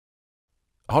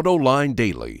Autoline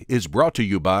Daily is brought to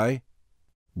you by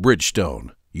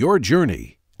Bridgestone, your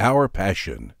journey, our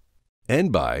passion,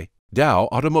 and by Dow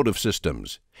Automotive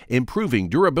Systems, improving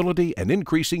durability and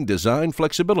increasing design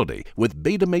flexibility with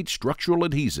Betamate structural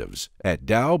adhesives at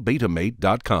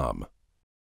dowbetamate.com.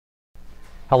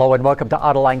 Hello and welcome to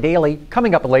Autoline Daily.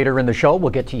 Coming up later in the show, we'll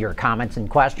get to your comments and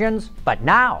questions. But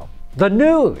now, the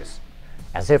news.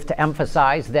 As if to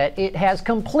emphasize that it has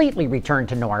completely returned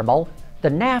to normal, the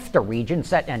NAFTA region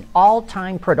set an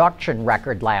all-time production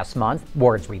record last month,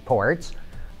 Ward's reports.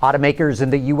 Automakers in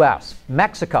the U.S.,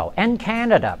 Mexico, and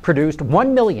Canada produced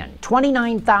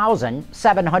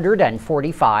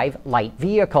 1,029,745 light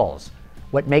vehicles.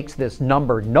 What makes this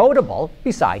number notable,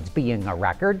 besides being a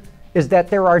record, is that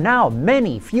there are now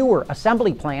many fewer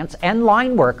assembly plants and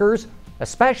line workers,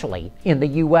 especially in the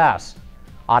U.S.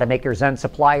 Automakers and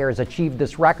suppliers achieved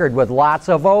this record with lots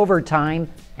of overtime,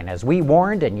 and as we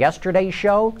warned in yesterday's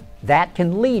show, that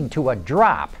can lead to a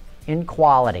drop in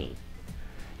quality.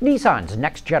 Nissan's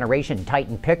next-generation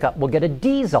Titan pickup will get a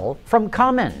diesel from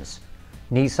Cummins.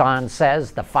 Nissan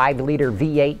says the 5-liter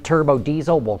V8 turbo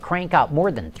diesel will crank out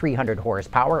more than 300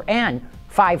 horsepower and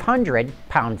 500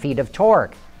 pound-feet of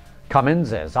torque.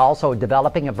 Cummins is also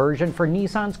developing a version for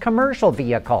Nissan's commercial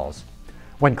vehicles.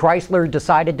 When Chrysler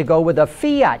decided to go with a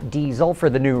Fiat diesel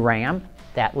for the new Ram,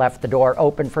 that left the door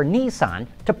open for Nissan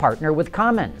to partner with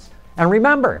Cummins. And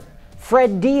remember,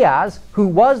 Fred Diaz, who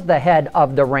was the head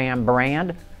of the Ram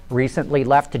brand, recently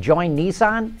left to join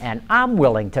Nissan, and I'm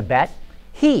willing to bet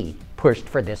he pushed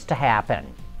for this to happen.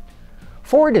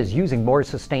 Ford is using more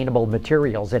sustainable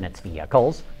materials in its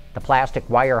vehicles. The plastic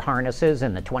wire harnesses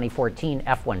in the 2014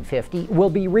 F-150 will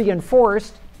be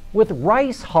reinforced with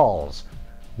rice hulls,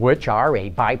 which are a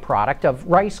byproduct of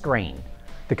rice grain.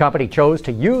 The company chose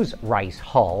to use rice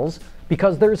hulls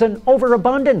because there's an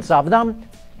overabundance of them,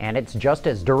 and it's just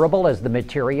as durable as the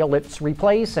material it's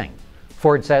replacing.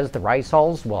 Ford says the rice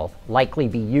hulls will likely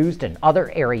be used in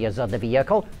other areas of the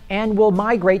vehicle and will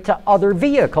migrate to other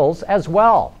vehicles as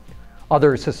well.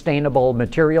 Other sustainable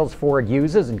materials Ford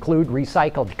uses include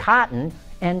recycled cotton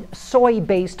and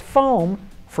soy-based foam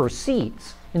for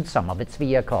seats in some of its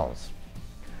vehicles.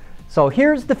 So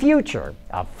here's the future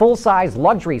of full-size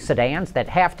luxury sedans that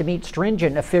have to meet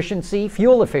stringent efficiency,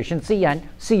 fuel efficiency, and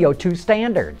CO2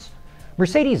 standards.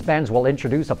 Mercedes-Benz will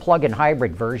introduce a plug-in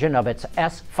hybrid version of its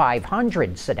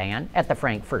S500 sedan at the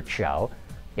Frankfurt Show.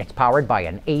 It's powered by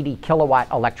an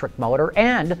 80-kilowatt electric motor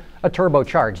and a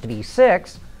turbocharged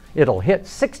V6. It'll hit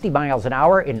 60 miles an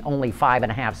hour in only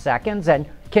 5.5 seconds and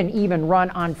can even run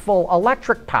on full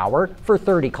electric power for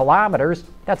 30 kilometers.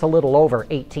 That's a little over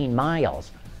 18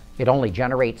 miles. It only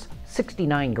generates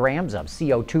 69 grams of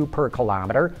CO2 per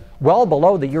kilometer, well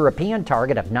below the European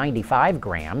target of 95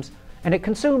 grams, and it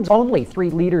consumes only 3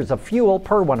 liters of fuel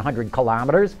per 100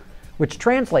 kilometers, which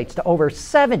translates to over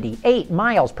 78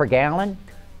 miles per gallon.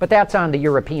 But that's on the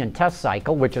European test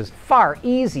cycle, which is far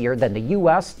easier than the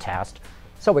US test,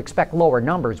 so expect lower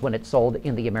numbers when it's sold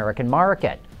in the American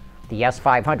market. The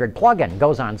S500 plug-in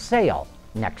goes on sale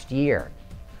next year.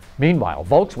 Meanwhile,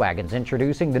 Volkswagen's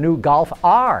introducing the new Golf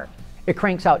R. It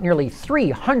cranks out nearly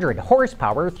 300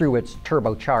 horsepower through its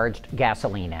turbocharged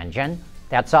gasoline engine.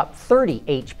 That's up 30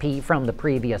 HP from the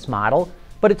previous model,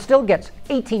 but it still gets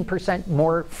 18%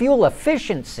 more fuel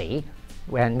efficiency.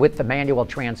 When with the manual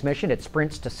transmission, it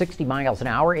sprints to 60 miles an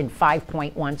hour in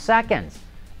 5.1 seconds.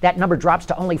 That number drops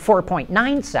to only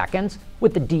 4.9 seconds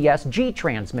with the DSG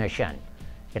transmission.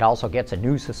 It also gets a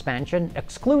new suspension,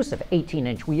 exclusive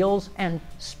 18-inch wheels, and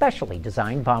specially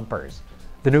designed bumpers.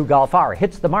 The new Golf R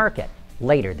hits the market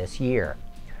later this year.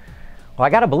 Well, I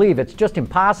gotta believe it's just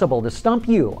impossible to stump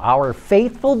you, our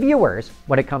faithful viewers,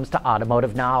 when it comes to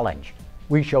automotive knowledge.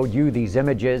 We showed you these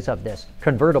images of this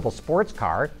convertible sports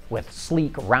car with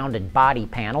sleek, rounded body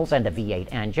panels and a V8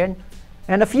 engine,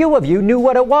 and a few of you knew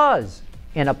what it was.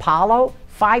 An Apollo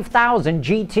 5000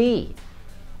 GT.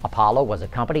 Apollo was a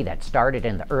company that started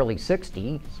in the early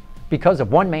 60s because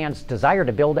of one man's desire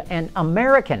to build an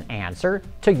American answer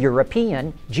to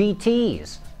European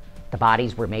GTs. The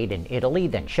bodies were made in Italy,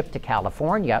 then shipped to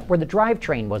California, where the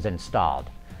drivetrain was installed.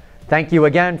 Thank you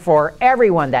again for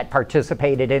everyone that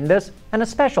participated in this, and a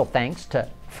special thanks to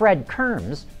Fred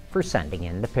Kerms for sending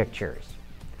in the pictures.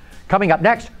 Coming up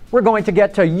next, we're going to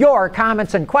get to your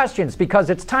comments and questions because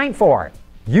it's time for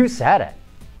You Said It.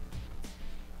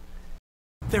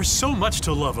 There's so much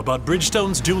to love about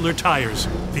Bridgestone's Dueler tires.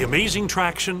 The amazing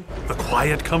traction, the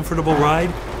quiet, comfortable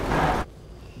ride,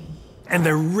 and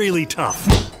they're really tough.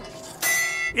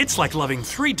 It's like loving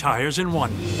 3 tires in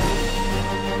one.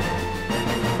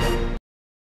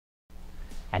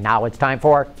 And now it's time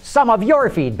for some of your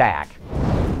feedback.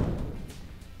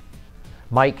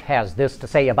 Mike has this to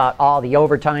say about all the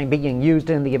overtime being used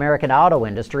in the American auto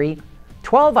industry.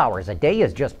 12 hours a day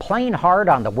is just plain hard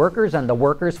on the workers and the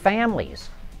workers' families.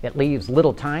 It leaves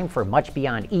little time for much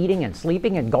beyond eating and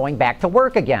sleeping and going back to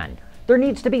work again. There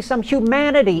needs to be some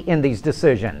humanity in these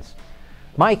decisions.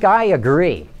 Mike, I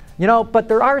agree. But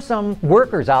there are some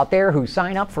workers out there who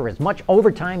sign up for as much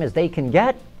overtime as they can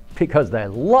get because they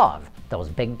love those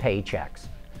big paychecks.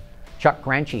 Chuck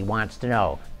Grenche wants to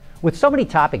know, with so many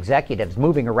top executives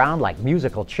moving around like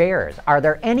musical chairs, are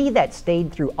there any that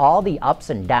stayed through all the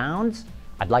ups and downs?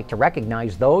 I'd like to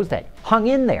recognize those that hung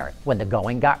in there when the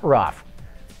going got rough.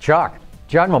 Chuck,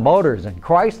 General Motors and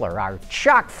Chrysler are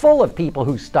chock full of people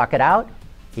who stuck it out,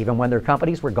 even when their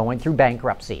companies were going through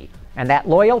bankruptcy. And that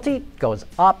loyalty goes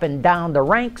up and down the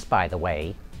ranks, by the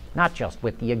way, not just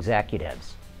with the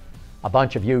executives. A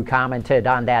bunch of you commented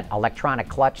on that electronic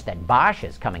clutch that Bosch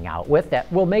is coming out with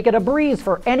that will make it a breeze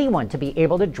for anyone to be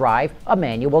able to drive a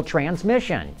manual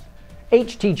transmission.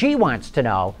 HTG wants to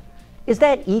know, is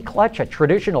that E-clutch a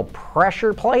traditional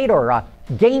pressure plate or a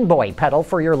Game Boy pedal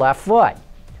for your left foot?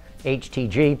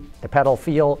 HTG, the pedal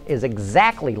feel is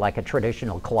exactly like a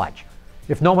traditional clutch.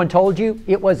 If no one told you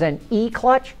it was an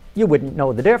E-clutch, you wouldn't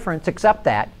know the difference, except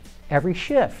that every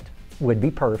shift would be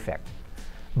perfect.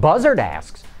 Buzzard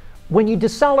asks, when you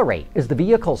decelerate, is the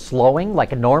vehicle slowing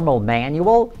like a normal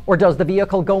manual, or does the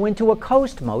vehicle go into a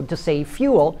coast mode to save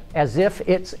fuel as if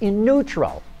it's in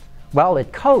neutral? Well,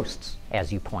 it coasts,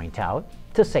 as you point out,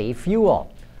 to save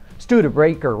fuel.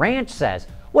 Studebaker Ranch says,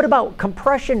 what about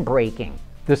compression braking?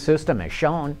 The system, as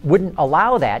shown, wouldn't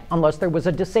allow that unless there was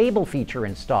a disable feature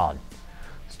installed.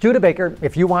 Studebaker,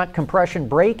 if you want compression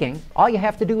braking, all you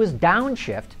have to do is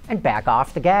downshift and back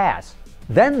off the gas.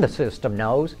 Then the system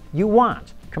knows you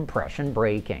want compression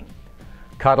braking.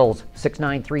 Cuddles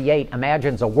 6938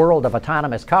 imagines a world of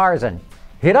autonomous cars and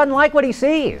he doesn't like what he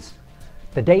sees.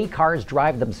 The day cars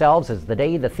drive themselves is the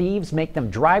day the thieves make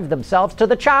them drive themselves to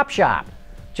the chop shop.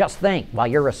 Just think, while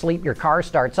you're asleep, your car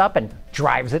starts up and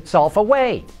drives itself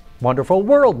away. Wonderful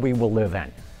world we will live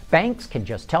in. Banks can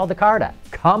just tell the car to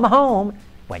come home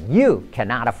when you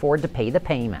cannot afford to pay the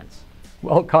payments.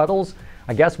 Well, Cuddles,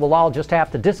 I guess we'll all just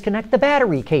have to disconnect the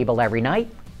battery cable every night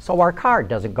so our car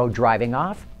doesn't go driving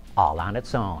off all on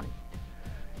its own.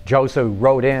 Josu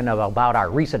wrote in about our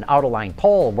recent Autoline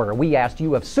poll where we asked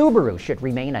you if Subaru should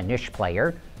remain a niche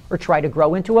player or try to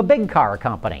grow into a big car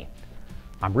company.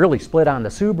 I'm really split on the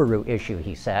Subaru issue,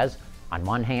 he says. On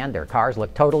one hand, their cars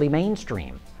look totally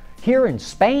mainstream. Here in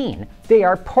Spain, they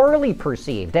are poorly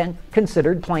perceived and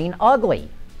considered plain ugly.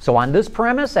 So on this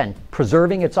premise and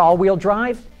preserving its all-wheel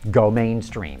drive, go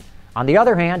mainstream. On the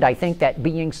other hand, I think that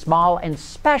being small and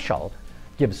special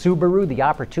gives Subaru the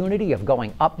opportunity of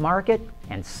going upmarket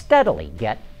and steadily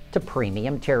get to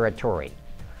premium territory.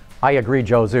 I agree,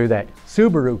 Josu, that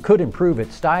Subaru could improve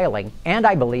its styling, and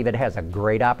I believe it has a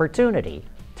great opportunity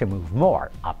to move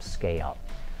more upscale.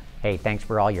 Hey, thanks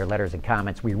for all your letters and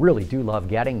comments. We really do love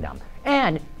getting them.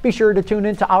 And be sure to tune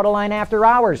in to Autoline After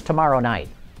Hours tomorrow night.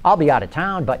 I'll be out of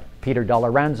town, but Peter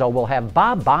DeLorenzo will have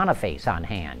Bob Boniface on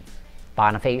hand.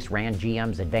 Boniface ran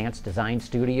GM's advanced design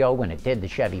studio when it did the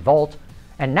Chevy Volt,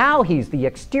 and now he's the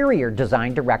exterior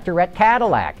design director at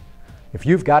Cadillac. If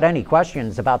you've got any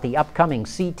questions about the upcoming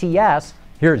CTS,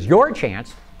 here's your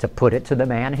chance to put it to the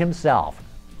man himself.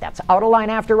 That's Autoline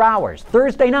After Hours,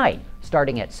 Thursday night,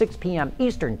 starting at 6 p.m.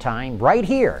 Eastern Time, right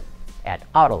here at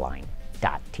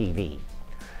Autoline.tv.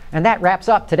 And that wraps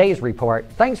up today's report.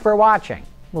 Thanks for watching.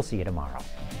 We'll see you tomorrow.